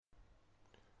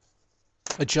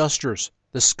Adjusters,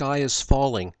 the sky is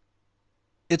falling.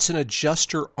 It's an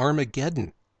adjuster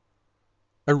Armageddon.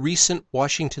 A recent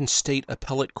Washington State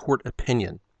Appellate Court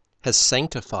opinion has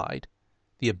sanctified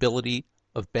the ability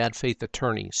of bad faith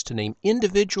attorneys to name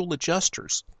individual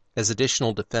adjusters as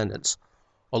additional defendants,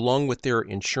 along with their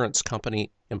insurance company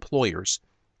employers,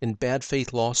 in bad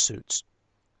faith lawsuits.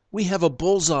 We have a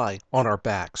bullseye on our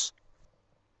backs.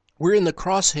 We're in the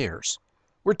crosshairs.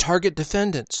 We're target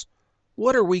defendants.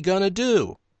 What are we going to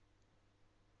do?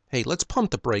 Hey, let's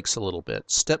pump the brakes a little bit,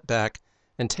 step back,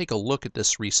 and take a look at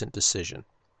this recent decision.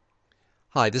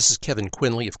 Hi, this is Kevin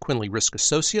Quinley of Quinley Risk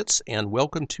Associates, and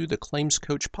welcome to the Claims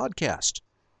Coach Podcast.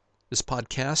 This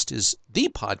podcast is the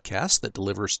podcast that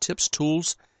delivers tips,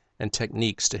 tools, and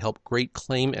techniques to help great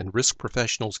claim and risk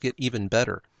professionals get even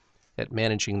better at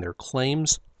managing their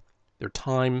claims, their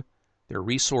time, their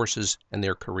resources, and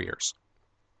their careers.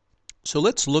 So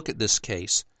let's look at this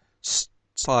case,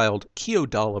 styled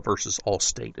Keodalah versus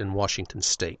Allstate in Washington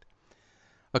State.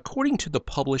 According to the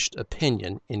published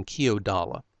opinion in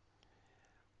Keodalah,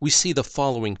 we see the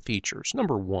following features.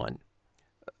 Number one,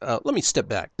 let me step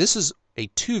back. This is a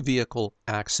two-vehicle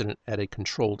accident at a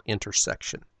controlled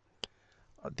intersection.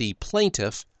 The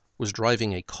plaintiff was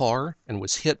driving a car and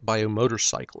was hit by a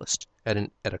motorcyclist at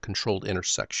a controlled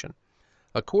intersection.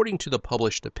 According to the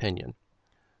published opinion,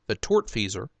 the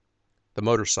tortfeasor, the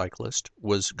motorcyclist,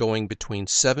 was going between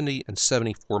 70 and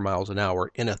 74 miles an hour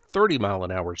in a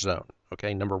 30-mile-an-hour zone.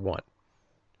 Okay, number one.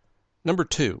 Number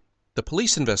two, the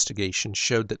police investigation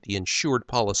showed that the insured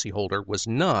policyholder was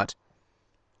not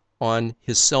on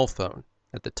his cell phone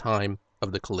at the time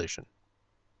of the collision.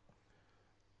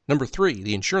 Number three,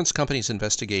 the insurance company's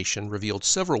investigation revealed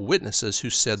several witnesses who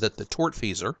said that the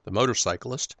tortfeasor, the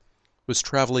motorcyclist, was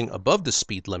traveling above the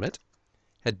speed limit,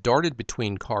 had darted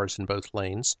between cars in both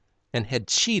lanes, and had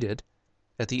cheated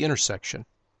at the intersection.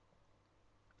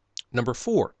 Number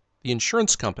four, the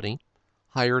insurance company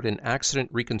hired an accident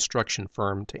reconstruction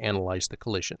firm to analyze the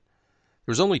collision.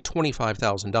 There was only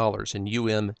 $25,000 in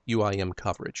UM/UIM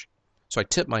coverage, so I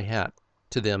tip my hat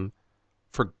to them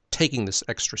for taking this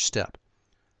extra step.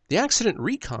 The accident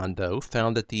recon, though,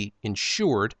 found that the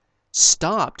insured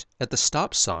stopped at the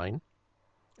stop sign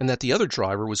and that the other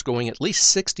driver was going at least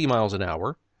 60 miles an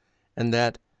hour and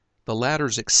that the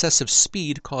latter's excessive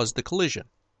speed caused the collision.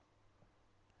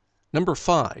 Number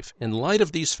five, in light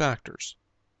of these factors,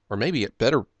 or maybe it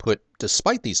better put,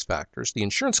 despite these factors, the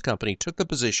insurance company took the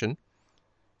position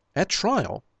at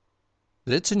trial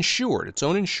that its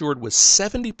own insured, was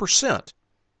 70%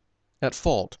 at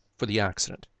fault for the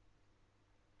accident.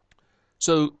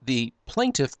 So the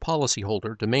plaintiff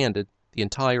policyholder demanded the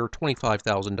entire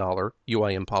 $25,000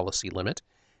 UIM policy limit,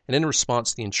 and in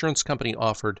response, the insurance company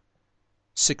offered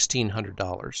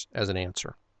 $1,600 as an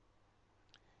answer.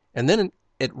 And then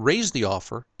it raised the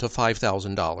offer to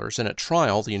 $5,000, and at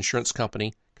trial, the insurance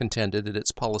company contended that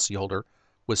its policyholder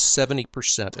was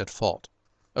 70% at fault.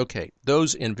 Okay,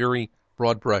 those in very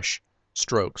broad brush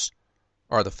strokes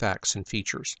are the facts and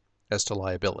features as to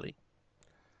liability.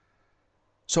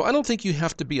 So I don't think you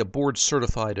have to be a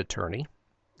board-certified attorney.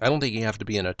 I don't think you have to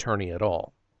be an attorney at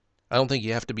all. I don't think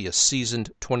you have to be a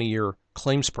seasoned 20-year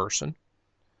claims person.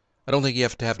 I don't think you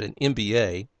have to have an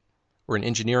MBA or an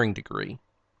engineering degree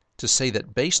to say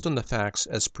that based on the facts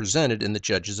as presented in the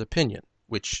judge's opinion,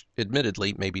 which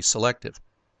admittedly may be selective,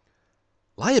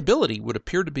 liability would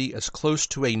appear to be as close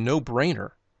to a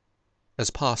no-brainer as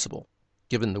possible,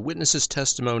 given the witness's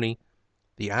testimony,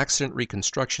 the accident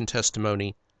reconstruction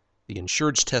testimony, the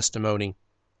insured's testimony.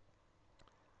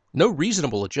 No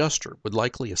reasonable adjuster would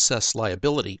likely assess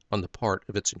liability on the part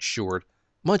of its insured,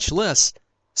 much less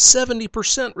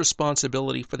 70%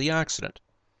 responsibility for the accident.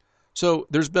 So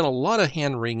there's been a lot of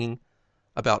hand-wringing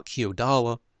about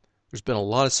Keodalah. There's been a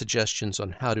lot of suggestions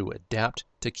on how to adapt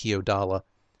to Keodalah.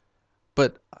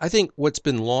 But I think what's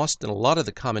been lost in a lot of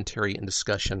the commentary and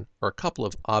discussion are a couple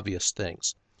of obvious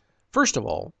things. First of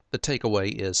all, the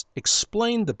takeaway is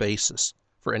explain the basis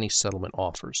for any settlement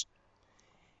offers.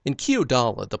 In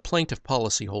Keodalah, the plaintiff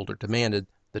policyholder demanded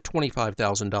the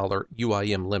 $25,000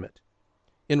 UIM limit.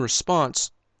 In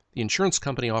response, the insurance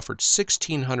company offered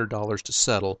 $1,600 to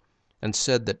settle and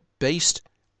said that based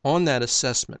on that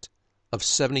assessment of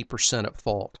 70% at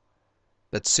fault,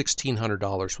 that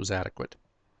 $1,600 was adequate.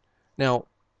 Now,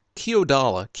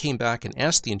 Keodalah came back and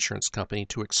asked the insurance company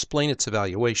to explain its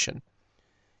evaluation.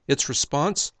 Its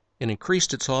response, it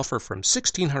increased its offer from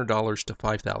 $1,600 to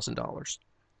 $5,000.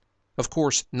 Of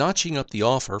course, notching up the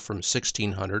offer from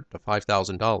 $1,600 to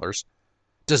 $5,000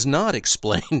 does not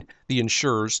explain the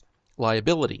insurer's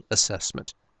liability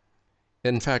assessment.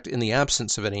 In fact, in the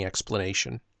absence of any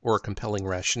explanation or a compelling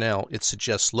rationale, it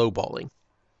suggests lowballing.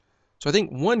 So I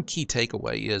think one key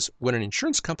takeaway is when an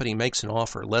insurance company makes an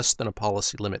offer less than a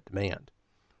policy limit demand,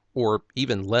 or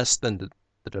even less than the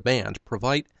demand,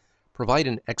 provide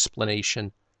an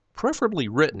explanation, preferably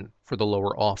written, for the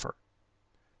lower offer.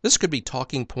 This could be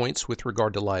talking points with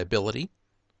regard to liability,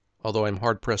 although I'm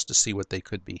hard-pressed to see what they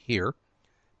could be here.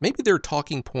 Maybe they're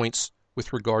talking points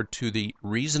with regard to the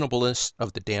reasonableness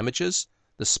of the damages.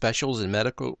 The specials and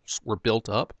medicals were built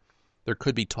up. There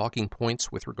could be talking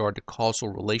points with regard to causal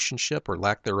relationship or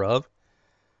lack thereof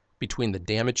between the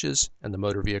damages and the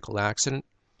motor vehicle accident.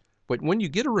 But when you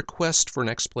get a request for an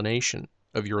explanation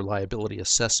of your liability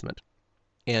assessment,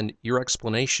 and your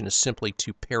explanation is simply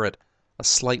to parrot a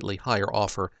slightly higher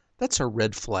offer, that's a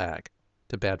red flag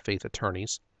to bad faith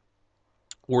attorneys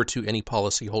or to any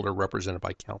policyholder represented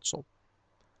by counsel.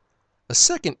 A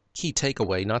second key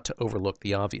takeaway, not to overlook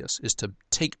the obvious, is to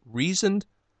take reasoned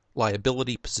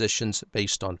liability positions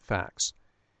based on facts.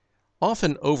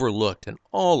 Often overlooked in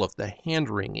all of the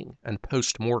hand-wringing and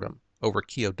post-mortem over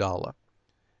Keodalah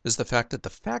is the fact that the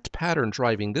fact pattern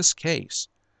driving this case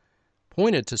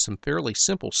pointed to some fairly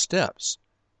simple steps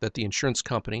that the insurance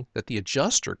company, that the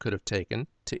adjuster could have taken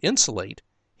to insulate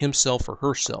himself or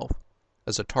herself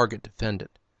as a target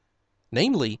defendant.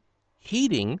 Namely,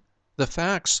 heeding the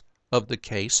facts of the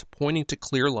case pointing to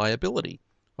clear liability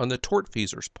on the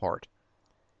tortfeasor's part,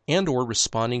 and or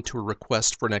responding to a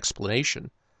request for an explanation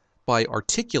by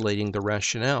articulating the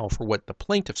rationale for what the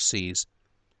plaintiff sees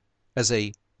as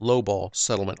a lowball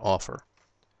settlement offer.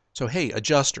 So hey,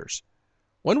 adjusters,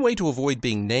 one way to avoid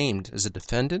being named as a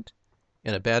defendant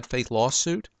in a bad faith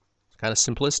lawsuit, it's kind of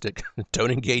simplistic.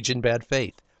 Don't engage in bad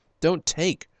faith. Don't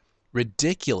take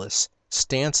ridiculous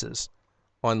stances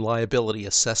on liability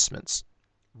assessments.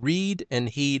 Read and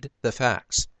heed the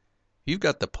facts. You've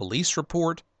got the police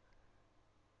report,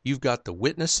 you've got the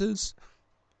witnesses,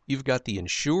 you've got the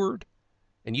insured,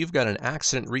 and you've got an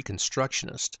accident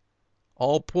reconstructionist,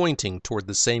 all pointing toward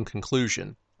the same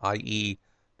conclusion, i.e.,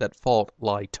 that fault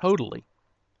lie totally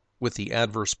with the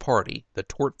adverse party, the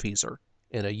tortfeasor,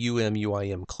 in a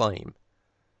UM/UIM claim.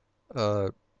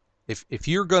 If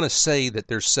you're going to say that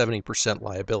there's 70%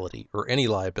 liability or any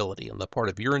liability on the part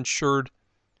of your insured,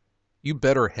 you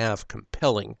better have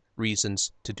compelling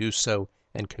reasons to do so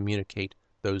and communicate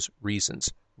those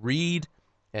reasons. Read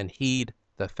and heed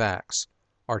the facts.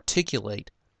 Articulate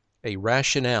a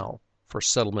rationale for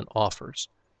settlement offers.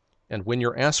 And when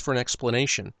you're asked for an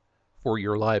explanation for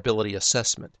your liability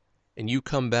assessment and you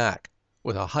come back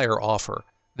with a higher offer,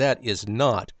 that is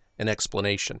not an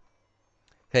explanation.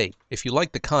 Hey, if you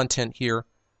like the content here,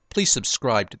 please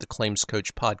subscribe to the Claims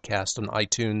Coach podcast on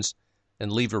iTunes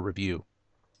and leave a review.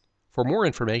 For more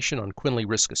information on Quinley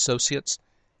Risk Associates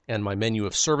and my menu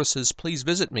of services, please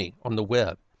visit me on the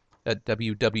web at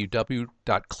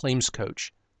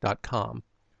www.claimscoach.com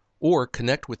or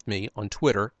connect with me on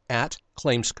Twitter at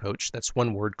ClaimsCoach, that's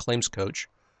one word, ClaimsCoach,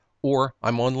 or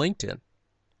I'm on LinkedIn.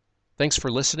 Thanks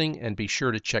for listening, and be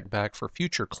sure to check back for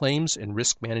future claims and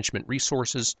risk management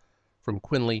resources from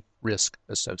Quinley Risk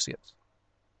Associates.